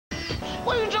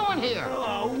What are you doing here?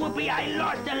 Oh, Whoopi, I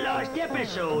lost the lost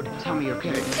episode. Tell me you're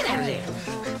kidding. Get out of there.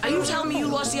 Are you telling me you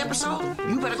lost the episode?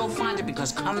 You better go find it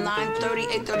because come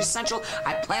 9:30, 8:30 Central,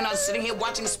 I plan on sitting here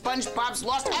watching SpongeBob's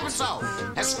lost episode.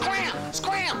 Now scram!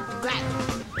 Scram! Back.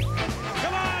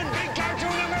 Come on, big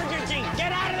cartoon emergency!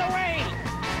 Get out of the way!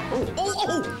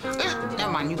 Oh!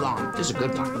 Never mind, you gone. This is a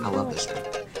good one. I love this one.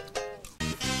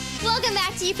 Welcome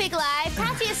back to You Pick Live.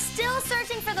 Patchy is still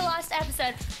searching for the lost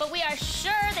episode, but we are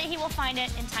sure that he will find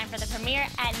it in time for the premiere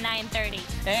at 9:30.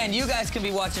 And you guys can be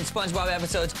watching SpongeBob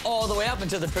episodes all the way up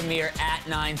until the premiere at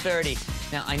 9:30.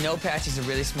 Now, I know Patchy's a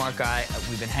really smart guy.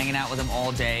 We've been hanging out with him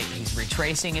all day. He's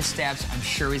retracing his steps. I'm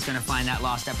sure he's gonna find that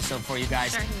lost episode for you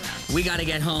guys. Sure he will. We gotta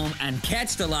get home and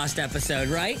catch the lost episode,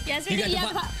 right? Yes, we do. Who's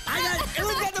got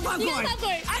the popcorn? You got the popcorn.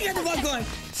 I got the popcorn.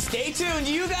 Stay tuned.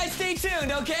 You guys stay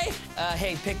tuned, okay?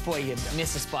 Hey, Pick Boy, you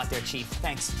missed a spot there, Chief.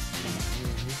 Thanks.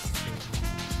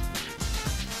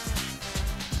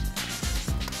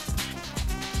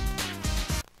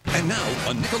 And now,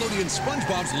 a Nickelodeon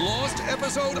SpongeBob's Lost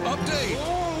Episode update.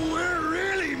 Oh, we're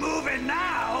really moving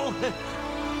now.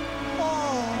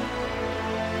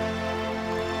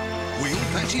 Will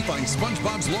Patchy find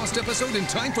SpongeBob's Lost Episode in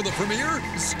time for the premiere?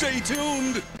 Stay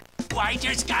tuned. I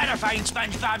just gotta find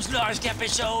SpongeBob's lost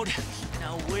episode.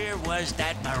 Now, where was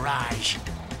that mirage?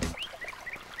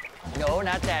 No,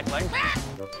 not that one.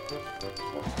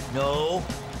 No.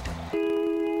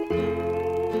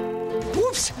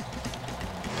 Whoops!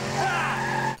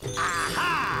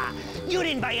 Aha! You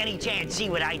didn't by any chance see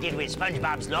what I did with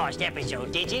SpongeBob's lost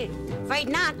episode, did you? Afraid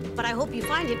not, but I hope you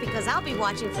find it because I'll be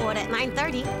watching for it at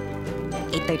 9:30,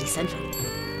 8:30 Central.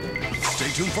 Stay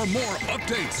tuned for more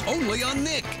updates only on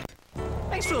Nick.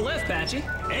 Thanks for the lift, Patchy.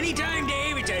 Anytime,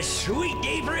 Dave. It's a sweet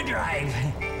day for a drive.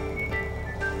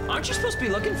 Aren't you supposed to be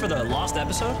looking for the lost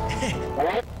episode?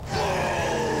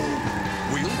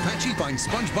 Will Patchy find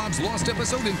SpongeBob's Lost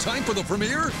Episode in time for the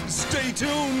premiere? Stay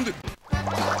tuned.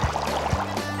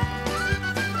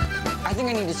 I think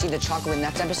I need to see the Chocolate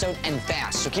Nuts episode and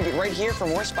fast, so keep it right here for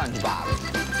more SpongeBob.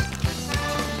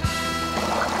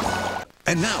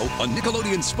 And now, a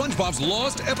Nickelodeon SpongeBob's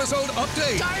Lost Episode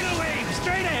update. Tidal wave,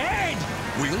 straight ahead.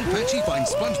 Will Patchy find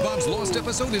SpongeBob's Lost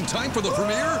Episode in time for the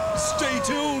premiere? Stay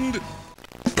tuned.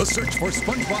 The search for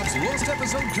SpongeBob's Lost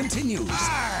Episode continues.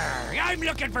 Arr, I'm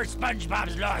looking for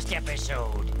SpongeBob's lost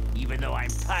episode, even though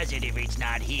I'm positive it's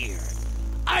not here.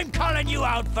 I'm calling you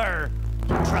out for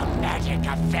dramatic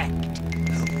effect.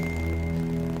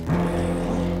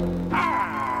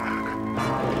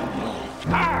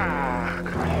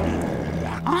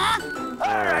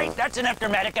 All right, that's enough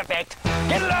dramatic effect.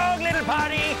 Get along, little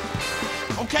potty.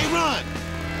 Okay, run.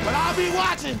 But I'll be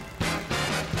watching.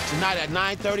 Tonight at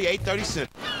 9:30, 8:30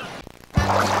 Central.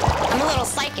 I'm a little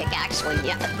psychic, actually.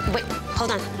 Yeah. Wait,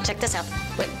 hold on. Check this out.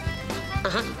 Wait.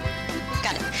 Uh-huh.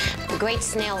 Got it. The Great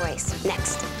Snail Race.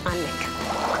 Next on Nick.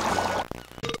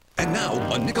 And now,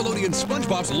 a Nickelodeon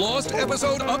SpongeBob's Lost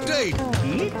Episode update.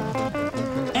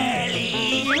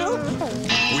 Ellie. Will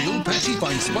Patchy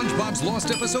find SpongeBob's Lost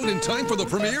Episode in time for the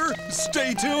premiere?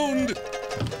 Stay tuned.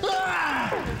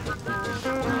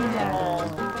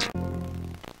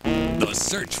 The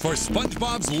search for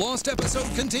SpongeBob's Lost Episode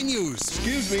continues.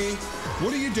 Excuse me.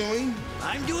 What are you doing?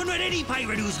 I'm doing what any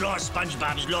pirate who's lost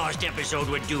SpongeBob's lost episode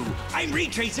would do. I'm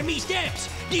retracing me steps.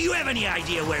 Do you have any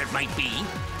idea where it might be?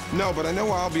 No, but I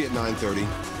know I'll be at 9:30,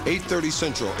 8:30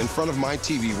 Central, in front of my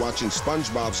TV watching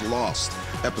SpongeBob's Lost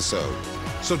Episode.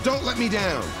 So don't let me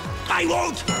down. I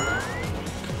won't.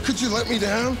 Could you let me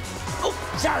down? Oh,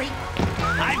 sorry.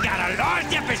 I've got a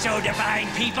lost episode to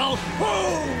find, people.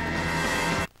 Whoa!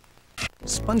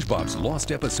 SpongeBob's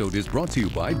Lost Episode is brought to you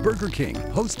by Burger King,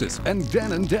 Hostess, and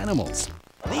Dan and Danimals.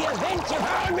 The event you've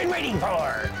all been waiting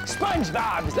for.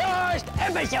 SpongeBob's lost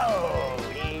episode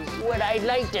is what I'd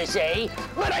like to say,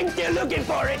 but I'm still looking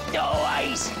for it. Oh,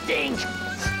 I stink.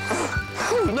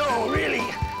 No, really,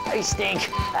 I stink.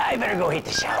 I better go hit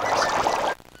the showers.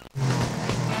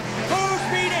 Full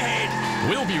speed ahead.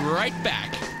 We'll be right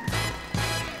back.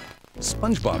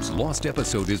 SpongeBob's Lost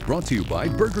Episode is brought to you by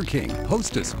Burger King,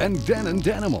 Hostess, and Dan and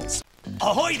Danimals.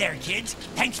 Ahoy there, kids.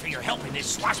 Thanks for your help in this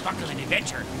swashbuckling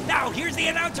adventure. Now, here's the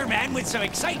announcer man with some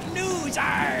exciting news.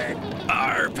 Arr!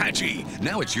 Arr, Patchy!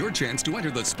 Now it's your chance to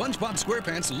enter the SpongeBob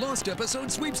SquarePants Lost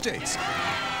Episode Sweepstakes.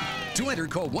 To enter,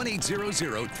 call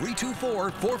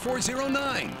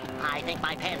 1-800-324-4409. I think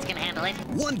my pants can handle it.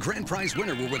 One grand prize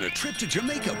winner will win a trip to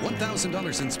Jamaica,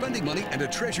 $1,000 in spending money, and a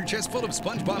treasure chest full of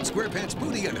SpongeBob SquarePants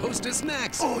booty and Hostess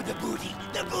snacks. Oh, the booty!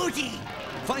 The booty!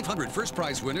 500 first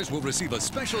prize winners will receive a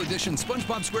special edition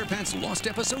SpongeBob SquarePants Lost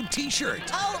Episode t-shirt.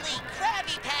 Holy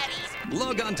Krabby Patties!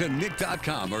 Log on to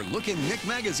Nick.com or look in Nick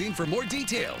Magazine for more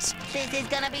details. This is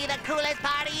gonna be the coolest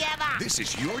party ever. This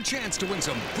is your chance to win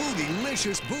some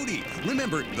bootylicious booty.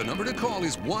 Remember, the number to call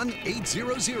is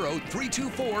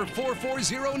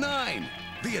 1-800-324-4409.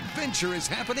 The adventure is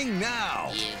happening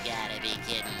now. You gotta be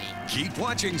kidding me. Keep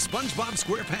watching SpongeBob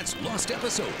SquarePants Lost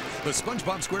Episode. The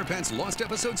SpongeBob SquarePants Lost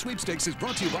Episode sweepstakes is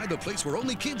brought to you by the place where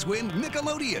only kids win,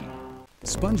 Nickelodeon.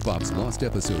 SpongeBob's Lost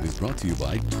Episode is brought to you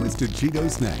by Twisted Cheeto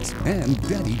Snacks and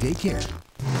Daddy Daycare.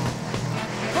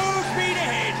 Full speed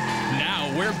ahead.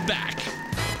 Now we're back.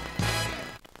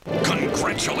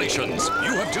 Congratulations!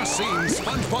 You have just seen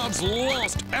SpongeBob's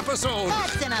Lost Episode.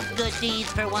 That's enough good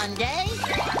deeds for one day.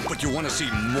 But you want to see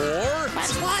more?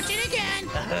 Let's watch it again.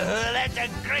 That's a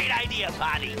great idea,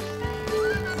 Potty.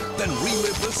 Then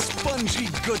relive the spongy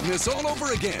goodness all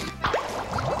over again.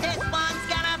 This one's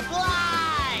gonna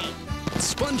fly.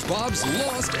 SpongeBob's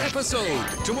Lost Episode.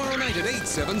 Tomorrow night at 8,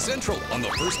 7 Central on the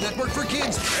First Network for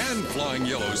Kids and Flying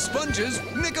Yellow Sponges,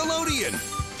 Nickelodeon.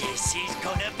 This is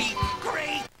gonna be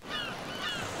great.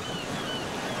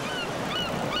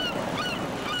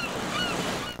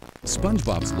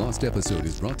 SpongeBob's Lost Episode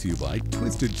is brought to you by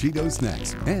Twisted Cheeto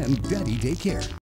Snacks and Daddy Daycare.